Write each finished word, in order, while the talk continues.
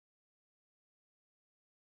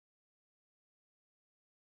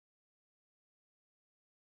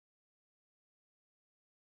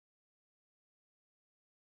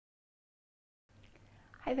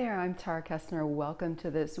Hi there, I'm Tara Kestner. Welcome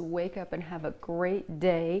to this Wake Up and Have a Great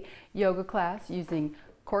Day yoga class using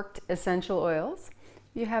Corked essential oils.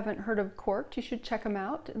 If you haven't heard of Corked, you should check them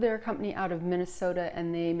out. They're a company out of Minnesota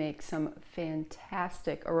and they make some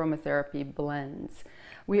fantastic aromatherapy blends.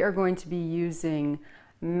 We are going to be using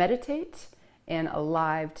Meditate and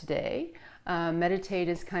Alive today. Meditate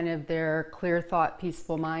is kind of their clear thought,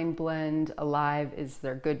 peaceful mind blend. Alive is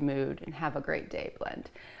their good mood and have a great day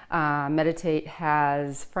blend. Meditate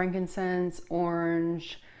has frankincense,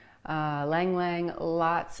 orange, Ylang Ylang,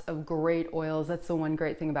 lots of great oils. That's the one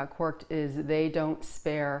great thing about Corked is they don't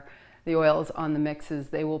spare the oils on the mixes.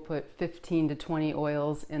 They will put 15 to 20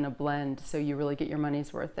 oils in a blend, so you really get your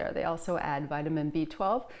money's worth there. They also add vitamin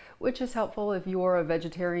B12, which is helpful if you're a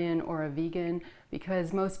vegetarian or a vegan,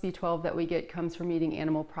 because most B12 that we get comes from eating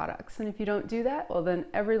animal products. And if you don't do that, well then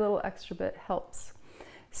every little extra bit helps.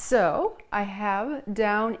 So I have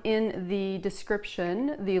down in the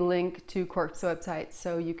description the link to Corked's website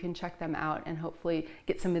so you can check them out and hopefully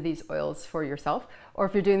get some of these oils for yourself. Or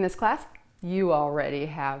if you're doing this class, you already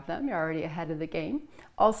have them. You're already ahead of the game.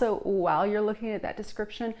 Also, while you're looking at that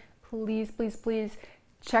description, please, please, please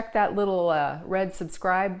check that little red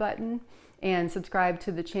subscribe button and subscribe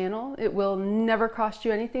to the channel. It will never cost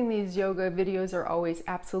you anything. These yoga videos are always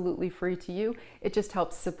absolutely free to you. It just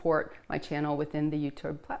helps support my channel within the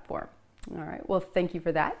YouTube platform. All right, well, thank you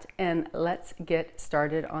for that. And let's get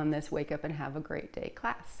started on this Wake Up and Have a Great Day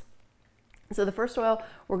class. So the first oil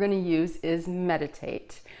we're gonna use is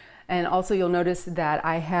Meditate. And also you'll notice that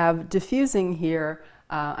I have diffusing here.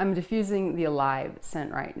 I'm diffusing the Alive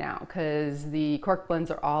scent right now because the Cork blends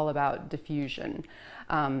are all about diffusion.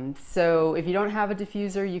 So if you don't have a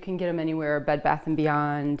diffuser, you can get them anywhere, Bed Bath &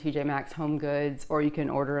 Beyond, TJ Maxx, Home Goods, or you can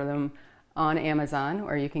order them on Amazon,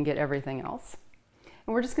 or you can get everything else.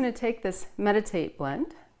 And we're just gonna take this Meditate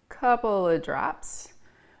blend, couple of drops.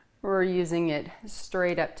 We're using it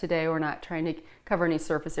straight up today. We're not trying to cover any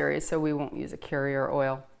surface areas, so we won't use a carrier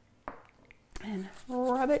oil. And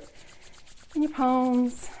rub it in your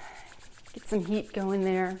palms, get some heat going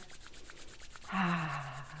there.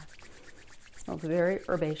 Smells very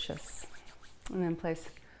herbaceous. And then place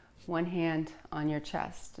one hand on your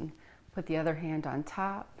chest and put the other hand on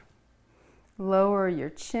top. Lower your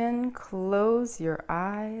chin, close your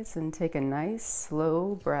eyes, and take a nice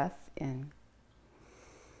slow breath in.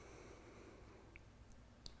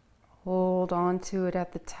 Hold on to it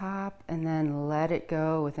at the top and then let it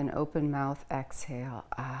go with an open mouth exhale.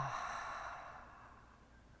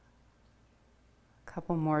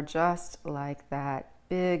 Couple more just like that.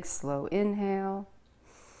 Big slow inhale.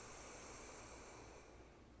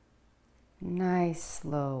 Nice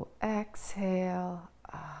slow exhale.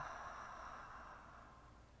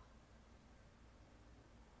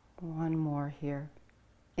 One more here.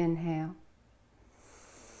 Inhale.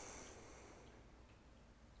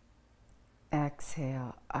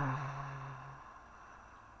 Exhale.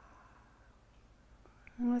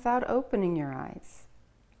 And without opening your eyes,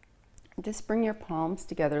 just bring your palms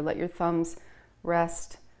together. Let your thumbs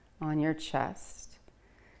rest on your chest.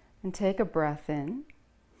 And take a breath in.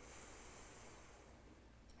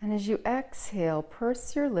 And as you exhale,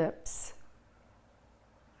 purse your lips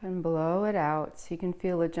and blow it out so you can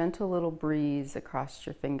feel a gentle little breeze across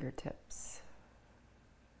your fingertips.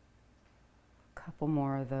 Couple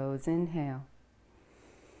more of those. Inhale.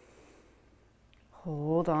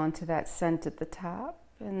 Hold on to that scent at the top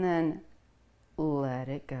and then let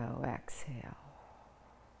it go. Exhale.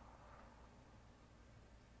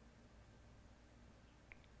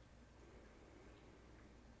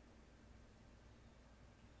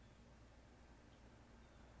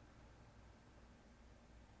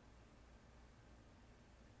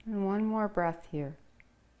 And one more breath here.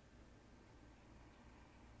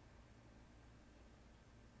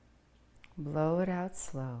 Blow it out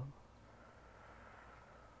slow.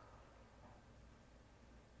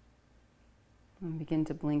 And begin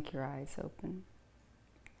to blink your eyes open.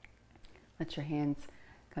 Let your hands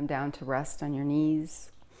come down to rest on your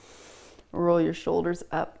knees. Roll your shoulders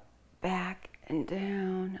up, back, and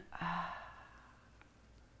down.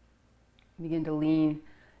 Begin to lean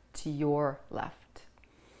to your left.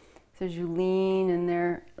 So as you lean in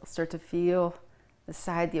there, you'll start to feel the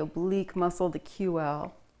side, the oblique muscle, the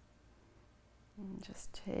QL. And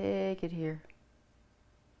just take it here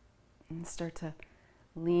and start to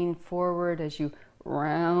lean forward as you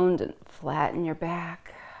round and flatten your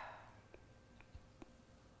back.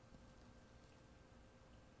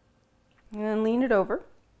 And then lean it over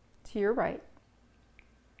to your right.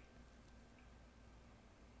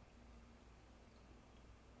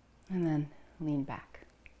 And then lean back.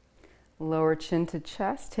 Lower chin to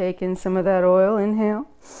chest. Take in some of that oil. Inhale.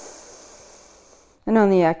 And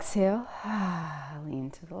on the exhale,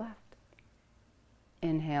 lean to the left.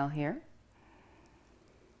 Inhale here.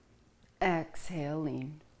 Exhale,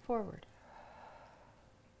 lean forward.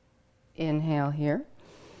 Inhale here.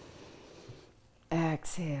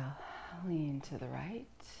 Exhale, lean to the right.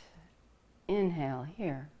 Inhale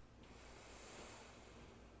here.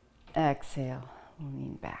 Exhale,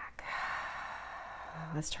 lean back.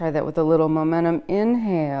 Let's try that with a little momentum.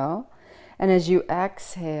 Inhale, and as you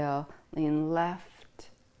exhale, lean left,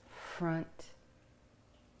 front,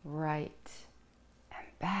 right, and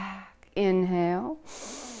back. Inhale.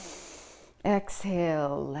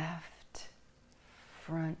 Exhale, left,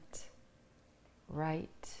 front,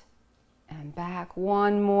 right, and back.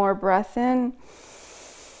 One more breath in.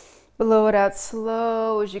 Blow it out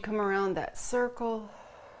slow as you come around that circle.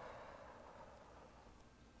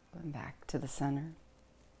 Going back to the center.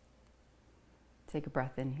 Take a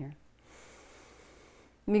breath in here.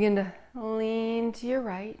 Begin to lean to your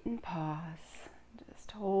right and pause.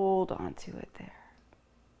 Just hold on to it there.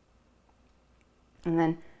 And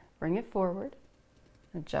then bring it forward.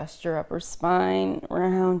 Adjust your upper spine,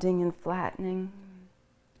 rounding and flattening.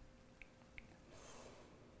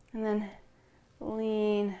 And then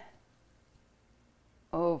lean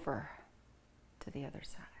over to the other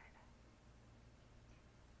side.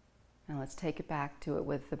 Now let's take it back to it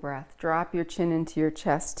with the breath. Drop your chin into your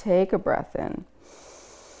chest. Take a breath in.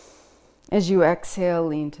 As you exhale,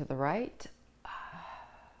 lean to the right.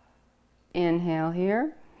 Inhale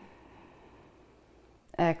here.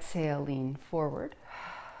 Exhale, lean forward.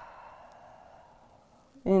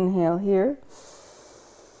 Inhale here.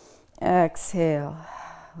 Exhale,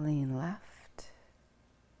 lean left.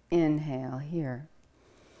 Inhale here.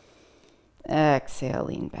 Exhale,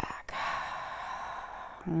 lean back.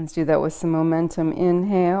 Let's do that with some momentum.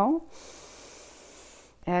 Inhale.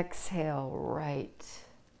 Exhale, right,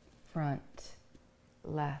 front,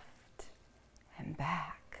 left, and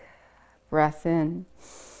back. Breath in.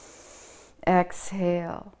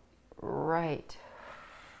 Exhale, right,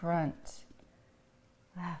 front,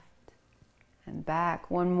 left, and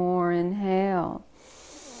back. One more. Inhale.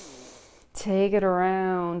 Take it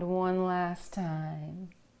around one last time.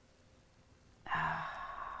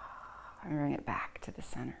 And bring it back to the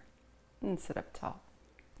center. And sit up tall.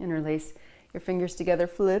 Interlace your fingers together.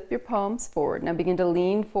 Flip your palms forward. Now begin to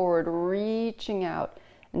lean forward, reaching out,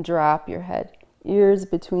 and drop your head. Ears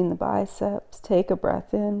between the biceps. Take a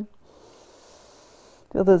breath in.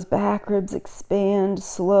 Feel those back ribs expand.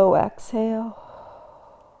 Slow exhale.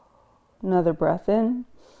 Another breath in.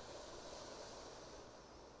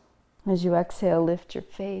 As you exhale, lift your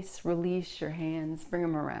face, release your hands, bring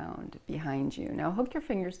them around behind you. Now hook your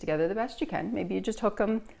fingers together the best you can. Maybe you just hook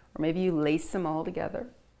them, or maybe you lace them all together.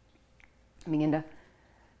 Begin to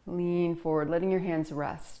lean forward, letting your hands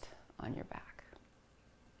rest on your back.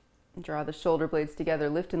 Draw the shoulder blades together,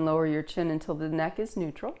 lift and lower your chin until the neck is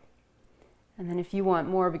neutral. And then if you want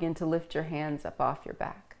more, begin to lift your hands up off your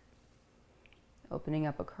back. Opening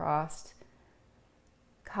up across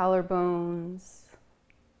collarbones.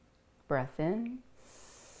 Breath in,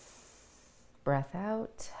 breath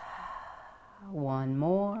out. One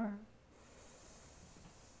more.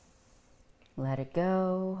 Let it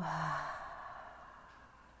go.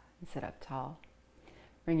 And sit up tall.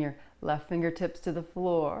 Bring your left fingertips to the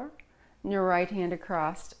floor and your right hand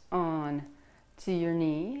across on to your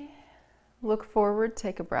knee. Look forward,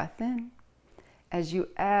 take a breath in. As you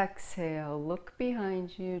exhale, look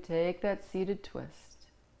behind you, take that seated twist.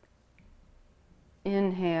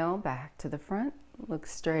 Inhale, back to the front, look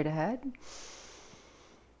straight ahead.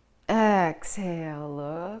 Exhale,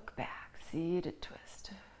 look back, seated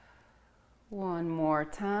twist. One more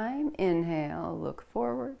time. Inhale, look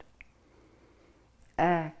forward.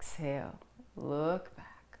 Exhale, look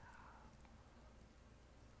back.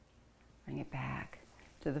 Bring it back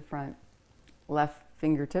to the front. Left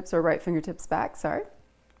fingertips, or right fingertips back, sorry.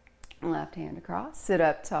 Left hand across, sit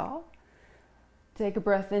up tall. Take a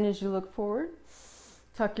breath in as you look forward.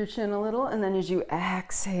 Tuck your chin a little, and then as you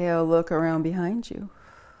exhale, look around behind you.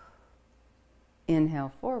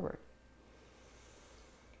 Inhale forward.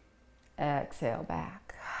 Exhale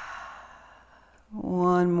back.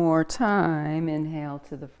 One more time. Inhale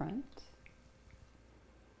to the front.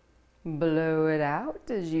 Blow it out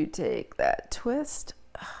as you take that twist,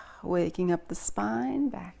 waking up the spine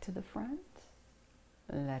back to the front.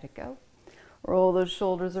 Let it go. Roll those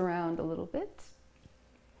shoulders around a little bit.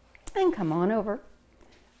 And come on over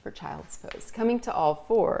for child's pose. Coming to all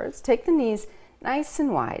fours, take the knees nice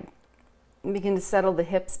and wide and begin to settle the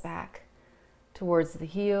hips back towards the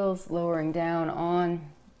heels, lowering down on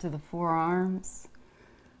to the forearms,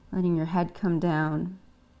 letting your head come down,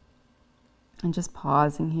 and just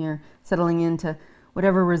pausing here, settling into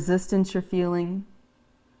whatever resistance you're feeling.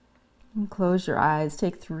 And close your eyes.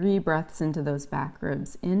 Take 3 breaths into those back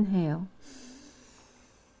ribs. Inhale.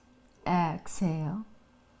 Exhale.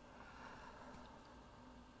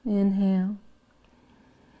 Inhale.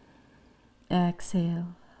 Exhale.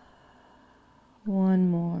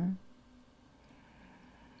 One more.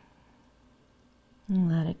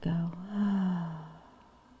 And let it go.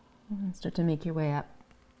 And start to make your way up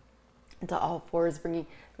into all fours, bringing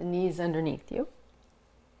the knees underneath you.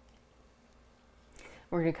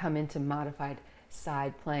 We're going to come into modified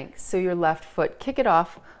side plank. So your left foot, kick it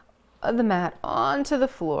off of the mat onto the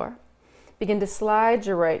floor. Begin to slide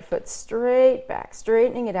your right foot straight back,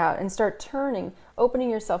 straightening it out, and start turning, opening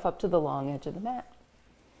yourself up to the long edge of the mat.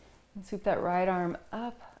 And sweep that right arm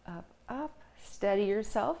up, up, up. Steady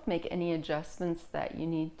yourself. Make any adjustments that you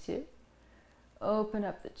need to. Open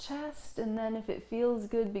up the chest, and then if it feels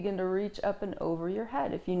good, begin to reach up and over your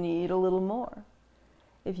head if you need a little more.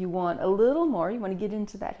 If you want a little more, you want to get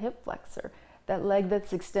into that hip flexor. That leg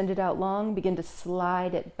that's extended out long, begin to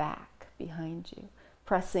slide it back behind you,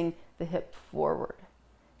 pressing the hip forward.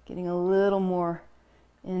 Getting a little more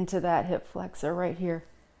into that hip flexor right here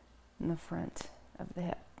in the front of the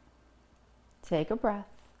hip. Take a breath.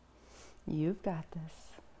 You've got this.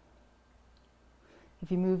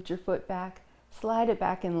 If you moved your foot back, slide it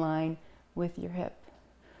back in line with your hip.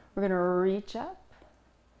 We're going to reach up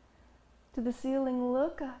to the ceiling,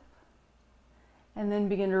 look up, and then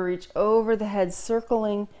begin to reach over the head,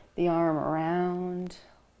 circling the arm around.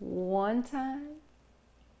 1 time,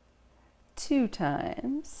 2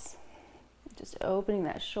 times. Just opening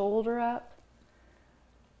that shoulder up.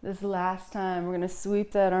 This last time, we're going to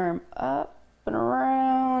sweep that arm up and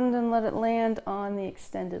around and let it land on the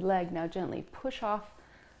extended leg. Now gently push off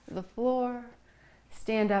the floor.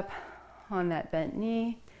 Stand up on that bent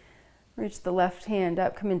knee. Reach the left hand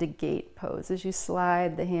up, come into gate pose as you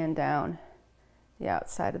slide the hand down the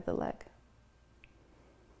outside of the leg.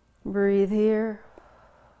 Breathe here.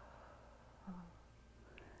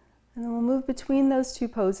 And then we'll move between those 2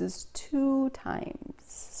 poses 2 times.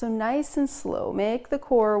 So nice and slow. Make the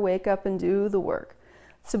core wake up and do the work.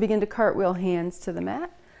 So begin to cartwheel hands to the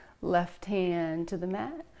mat. Left hand to the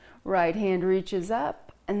mat. Right hand reaches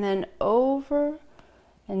up and then over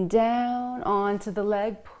and down onto the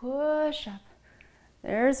leg, push up.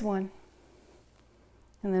 There's 1.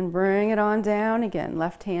 And then bring it on down again.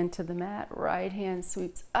 Left hand to the mat, right hand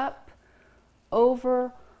sweeps up,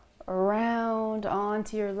 over, around,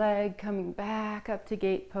 onto your leg, coming back up to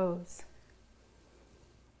gate pose.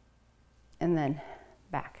 And then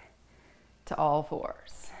back to all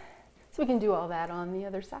fours. So we can do all that on the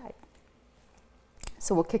other side.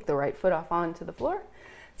 So we'll kick the right foot off onto the floor,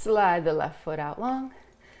 slide the left foot out long,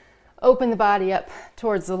 open the body up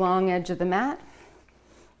towards the long edge of the mat.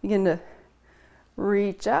 Begin to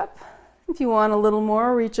reach up. If you want a little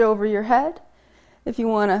more, reach over your head. If you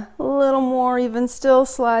want a little more, even still,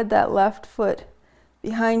 slide that left foot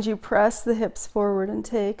behind you. Press the hips forward and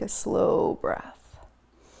take a slow breath.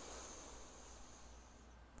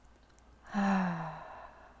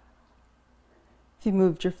 If you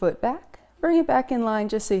moved your foot back, bring it back in line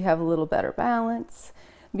just so you have a little better balance.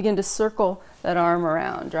 Begin to circle that arm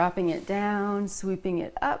around, dropping it down, sweeping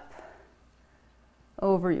it up,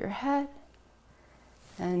 over your head,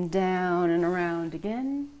 and down and around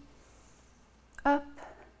again, up,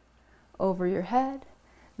 over your head.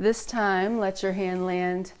 This time, let your hand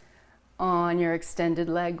land on your extended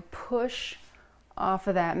leg. Push off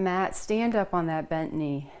of that mat, stand up on that bent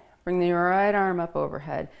knee. Bring the right arm up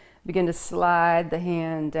overhead. Begin to slide the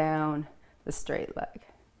hand down the straight leg.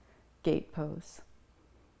 Gate pose.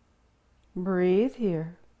 Breathe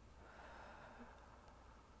here.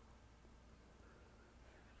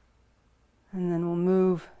 And then we'll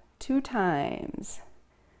move 2 times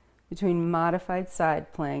between modified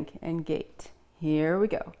side plank and gate. Here we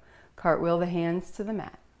go. Cartwheel the hands to the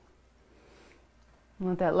mat.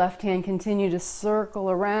 Let that left hand continue to circle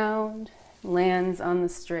around, lands on the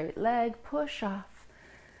straight leg, push off,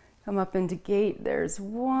 come up into gate. There's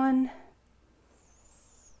 1.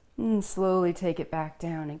 And slowly take it back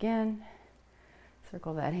down again.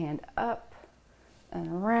 Circle that hand up and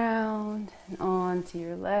around and onto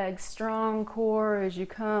your legs. Strong core as you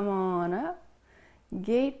come on up.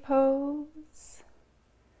 Gate pose.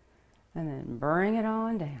 And then bring it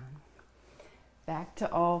on down. Back to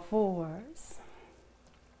all fours.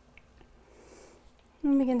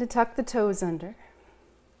 And begin to tuck the toes under.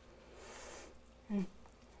 And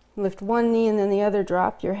lift one knee and then the other.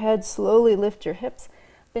 Drop your head. Slowly lift your hips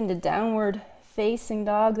into downward facing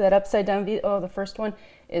dog, that upside down V. Oh, the first one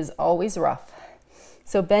is always rough.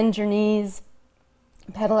 So bend your knees,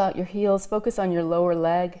 pedal out your heels, focus on your lower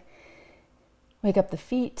leg. Wake up the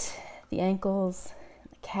feet, the ankles,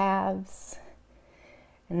 the calves,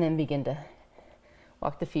 and then begin to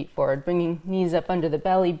walk the feet forward, bringing knees up under the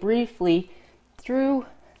belly briefly through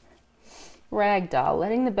ragdoll,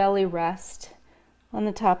 letting the belly rest on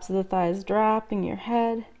the tops of the thighs, dropping your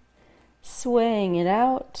head, swaying it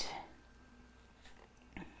out.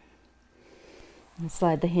 And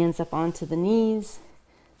slide the hands up onto the knees,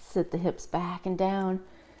 sit the hips back and down.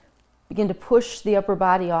 Begin to push the upper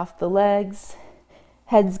body off the legs.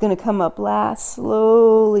 Head's going to come up last.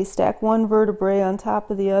 Slowly stack one vertebrae on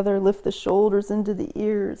top of the other. Lift the shoulders into the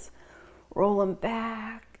ears. Roll them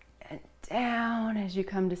back and down as you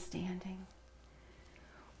come to standing.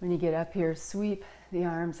 When you get up here, sweep the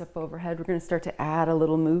arms up overhead. We're going to start to add a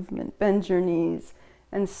little movement. Bend your knees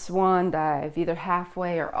and swan dive, either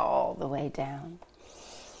halfway or all the way down.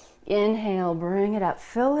 Inhale, bring it up,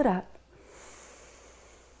 fill it up.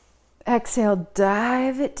 Exhale,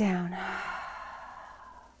 dive it down.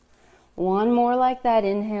 One more like that.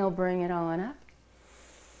 Inhale, bring it on up.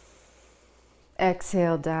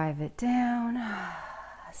 Exhale, dive it down.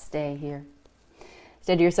 Stay here.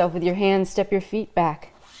 Steady yourself with your hands. Step your feet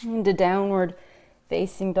back into downward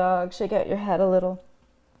facing dog. Shake out your head a little.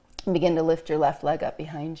 And begin to lift your left leg up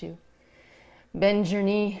behind you. Bend your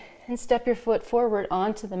knee and step your foot forward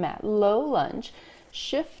onto the mat. Low lunge.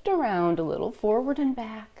 Shift around a little, forward and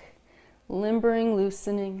back. Limbering,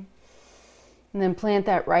 loosening. And then plant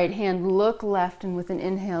that right hand, look left, and with an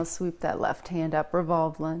inhale, sweep that left hand up,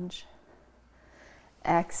 revolve lunge.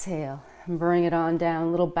 Exhale, and bring it on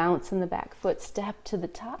down, little bounce in the back foot, step to the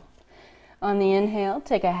top. On the inhale,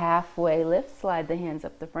 take a halfway lift, slide the hands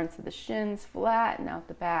up the fronts of the shins, flatten out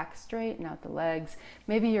the back, straighten out the legs.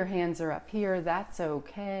 Maybe your hands are up here, that's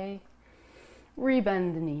okay.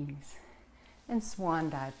 Rebend the knees and swan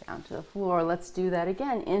dive down to the floor. Let's do that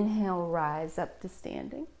again. Inhale, rise up to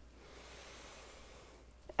standing.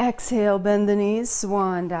 Exhale, bend the knees,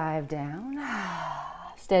 swan dive down.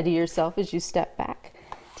 Steady yourself as you step back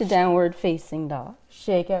to downward facing dog.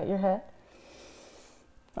 Shake out your head.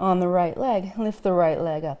 On the right leg, lift the right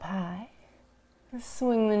leg up high.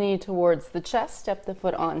 Swing the knee towards the chest, step the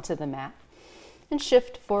foot onto the mat, and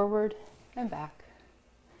shift forward and back.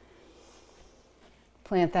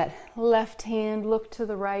 Plant that left hand, look to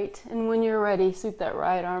the right, and when you're ready, sweep that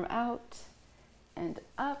right arm out and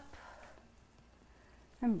up.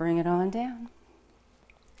 And bring it on down.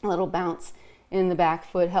 A little bounce in the back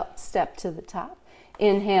foot, help step to the top.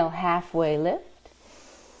 Inhale, halfway lift.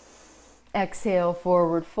 Exhale,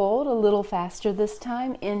 forward fold, a little faster this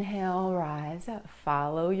time. Inhale, rise up,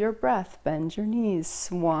 follow your breath, bend your knees,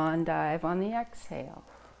 swan dive on the exhale.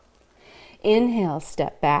 Inhale,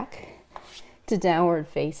 step back to downward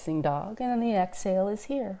facing dog, and on the exhale is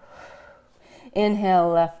here. Inhale,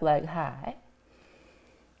 left leg high.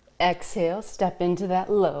 Exhale, step into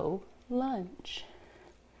that low lunge.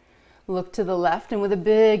 Look to the left and with a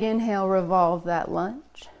big inhale, revolve that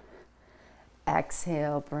lunge.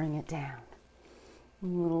 Exhale, bring it down. A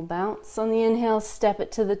little bounce on the inhale, step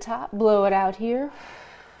it to the top, blow it out here.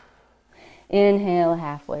 Inhale,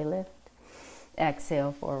 halfway lift.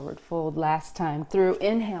 Exhale, forward fold. Last time through.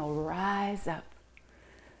 Inhale, rise up.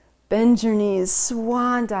 Bend your knees,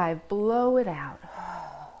 swan dive, blow it out.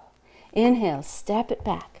 Inhale, step it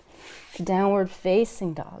back. Downward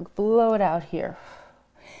facing dog. Blow it out here.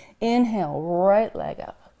 Inhale, right leg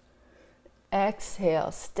up.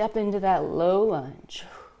 Exhale, step into that low lunge.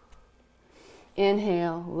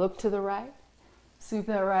 Inhale, look to the right. Sweep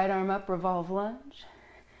that right arm up, revolve lunge.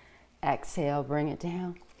 Exhale, bring it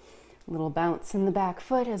down. A little bounce in the back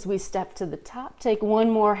foot as we step to the top. Take one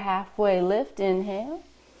more halfway lift. Inhale.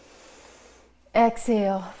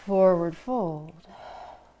 Exhale, forward fold.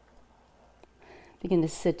 Begin to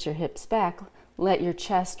sit your hips back. Let your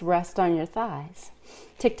chest rest on your thighs.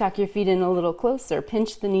 Tick-tock your feet in a little closer.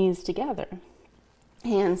 Pinch the knees together.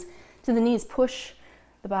 Hands to the knees. Push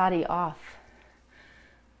the body off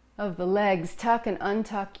of the legs. Tuck and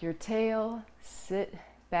untuck your tail. Sit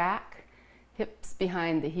back. Hips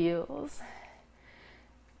behind the heels.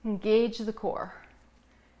 Engage the core.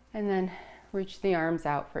 And then reach the arms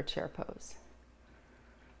out for chair pose.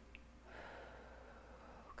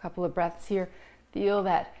 A couple of breaths here. Feel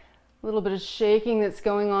that little bit of shaking that's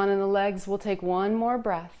going on in the legs. We'll take one more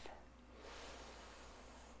breath.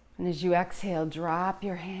 And as you exhale, drop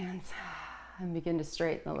your hands and begin to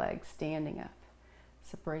straighten the legs, standing up.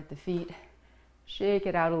 Separate the feet. Shake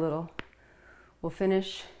it out a little. We'll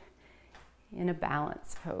finish in a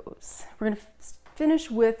balance pose. We're going to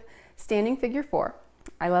finish with standing figure 4.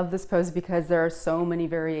 I love this pose because there are so many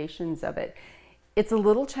variations of it. It's a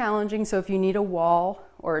little challenging, so if you need a wall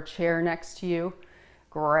or a chair next to you,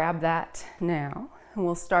 grab that now. And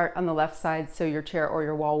we'll start on the left side, so your chair or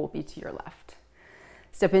your wall will be to your left.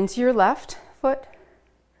 Step into your left foot,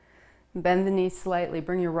 bend the knee slightly,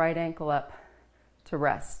 bring your right ankle up to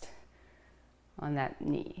rest on that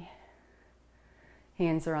knee.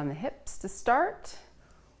 Hands are on the hips to start,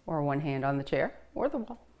 or one hand on the chair or the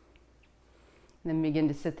wall. And then begin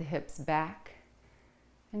to sit the hips back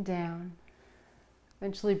and down,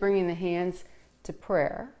 eventually bringing the hands to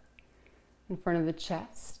prayer. In front of the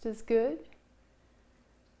chest is good.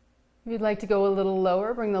 If you'd like to go a little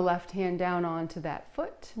lower, bring the left hand down onto that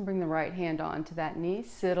foot and bring the right hand onto that knee.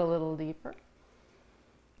 Sit a little deeper.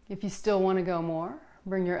 If you still want to go more,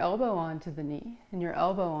 bring your elbow onto the knee and your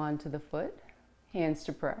elbow onto the foot. Hands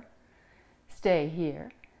to prayer. Stay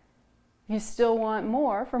here. If you still want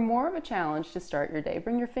more, for more of a challenge to start your day,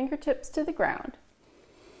 bring your fingertips to the ground.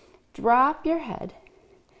 Drop your head.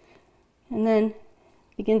 And then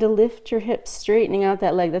begin to lift your hips, straightening out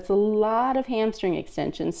that leg. That's a lot of hamstring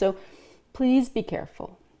extension, so please be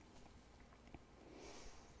careful.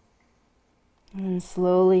 And then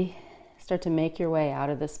slowly start to make your way out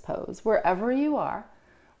of this pose. Wherever you are,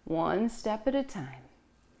 one step at a time.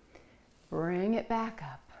 Bring it back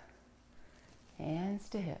up. Hands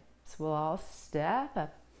to hips. We'll all step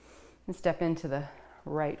up and step into the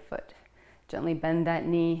right foot. Gently bend that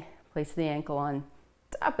knee. Place the ankle on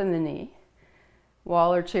top of the knee.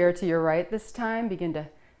 Wall or chair to your right this time. Begin to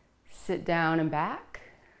sit down and back.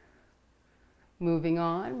 Moving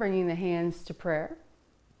on, bringing the hands to prayer.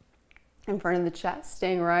 In front of the chest,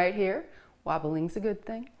 staying right here. Wobbling's a good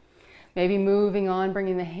thing. Maybe moving on,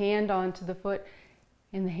 bringing the hand onto the foot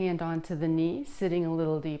and the hand onto the knee, sitting a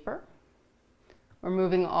little deeper. We're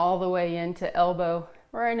moving all the way into elbow,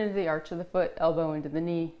 right into the arch of the foot, elbow into the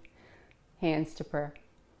knee, hands to prayer.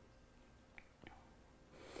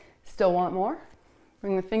 Still want more?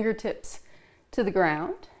 Bring the fingertips to the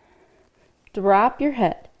ground. Drop your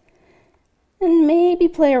head. And maybe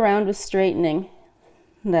play around with straightening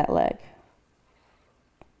that leg.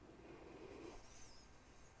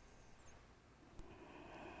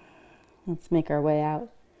 Let's make our way out.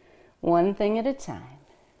 One thing at a time.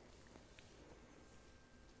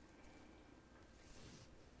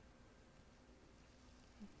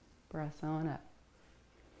 Press on up.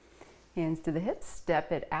 Hands to the hips,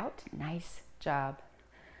 step it out. Nice job.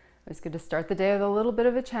 It's good to start the day with a little bit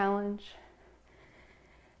of a challenge.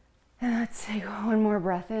 And let's take one more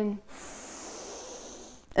breath in.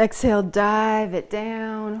 Exhale, dive it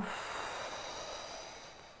down.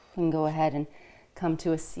 And go ahead and come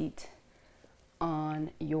to a seat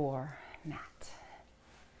on your mat.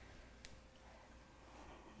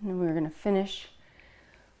 And we're going to finish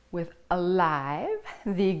with Alive,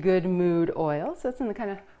 the Good Mood oil. So it's in the kind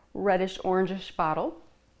of reddish orangish bottle.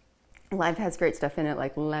 Alive has great stuff in it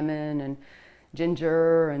like lemon and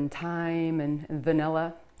ginger and thyme and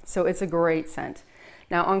vanilla. So it's a great scent.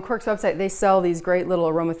 Now on Cork's website, they sell these great little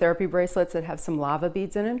aromatherapy bracelets that have some lava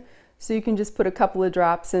beads in them. So you can just put a couple of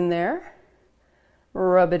drops in there,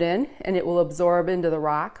 rub it in, and it will absorb into the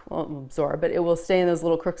rock. Well, it will absorb, but it will stay in those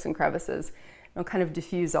little crooks and crevices. It'll kind of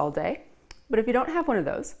diffuse all day. But if you don't have one of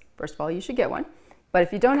those, first of all, you should get one. But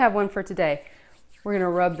if you don't have one for today, we're going to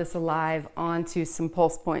rub this Alive onto some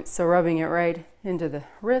pulse points. So rubbing it right into the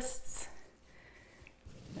wrists,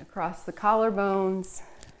 across the collarbones,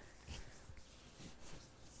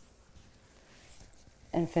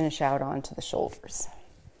 and finish out onto the shoulders.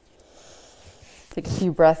 Take a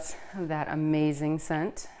few breaths of that amazing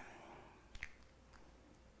scent.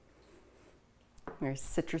 Very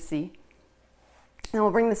citrusy. And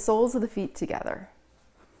we'll bring the soles of the feet together.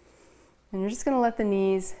 And you're just going to let the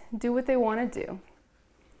knees do what they want to do.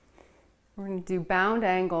 We're going to do bound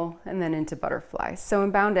angle and then into butterfly. So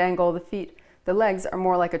in bound angle, the legs are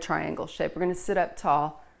more like a triangle shape. We're going to sit up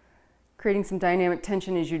tall, creating some dynamic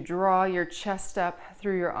tension as you draw your chest up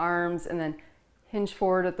through your arms and then hinge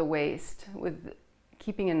forward at the waist with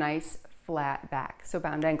keeping a nice flat back. So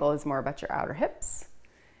bound angle is more about your outer hips.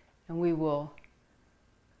 And we will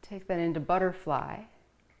take that into butterfly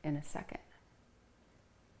in a second.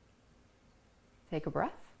 Take a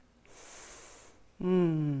breath.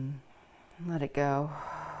 Let it go.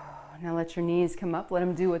 Now let your knees come up. Let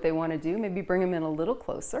them do what they want to do. Maybe bring them in a little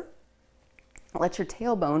closer. Let your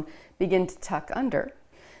tailbone begin to tuck under.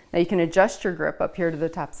 Now you can adjust your grip up here to the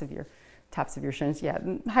tops of your shins. Yeah,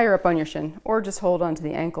 higher up on your shin. Or just hold onto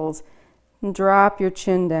the ankles and drop your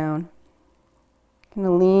chin down. Kind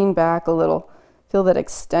of lean back a little. Feel that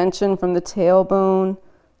extension from the tailbone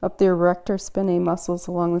up the erector spinae muscles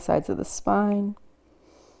along the sides of the spine.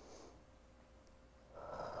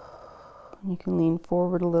 You can lean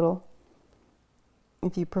forward a little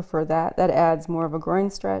if you prefer that. That adds more of a groin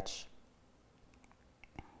stretch.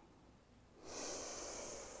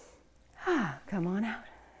 Come on out.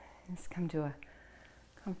 Let's come to a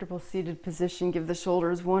comfortable seated position. Give the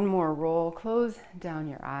shoulders one more roll. Close down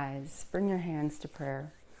your eyes. Bring your hands to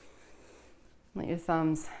prayer. Let your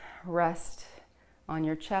thumbs rest on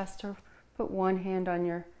your chest, or put one hand on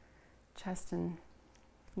your chest and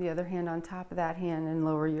the other hand on top of that hand, and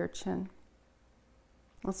lower your chin.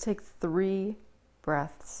 Let's take 3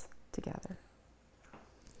 breaths together.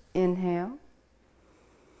 Inhale.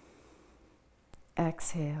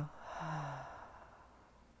 Exhale.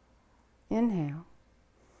 Inhale.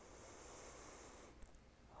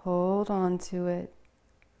 Hold on to it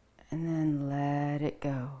and then let it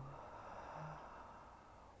go.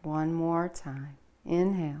 One more time.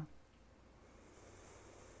 Inhale.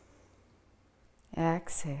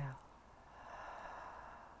 Exhale.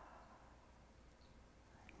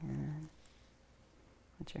 And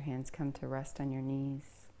let your hands come to rest on your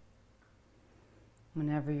knees.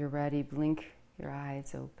 Whenever you're ready, blink your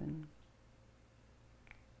eyes open.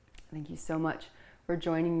 Thank you so much for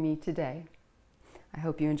joining me today. I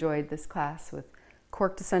hope you enjoyed this class with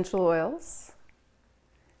corked essential oils.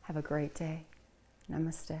 Have a great day.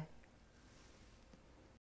 Namaste.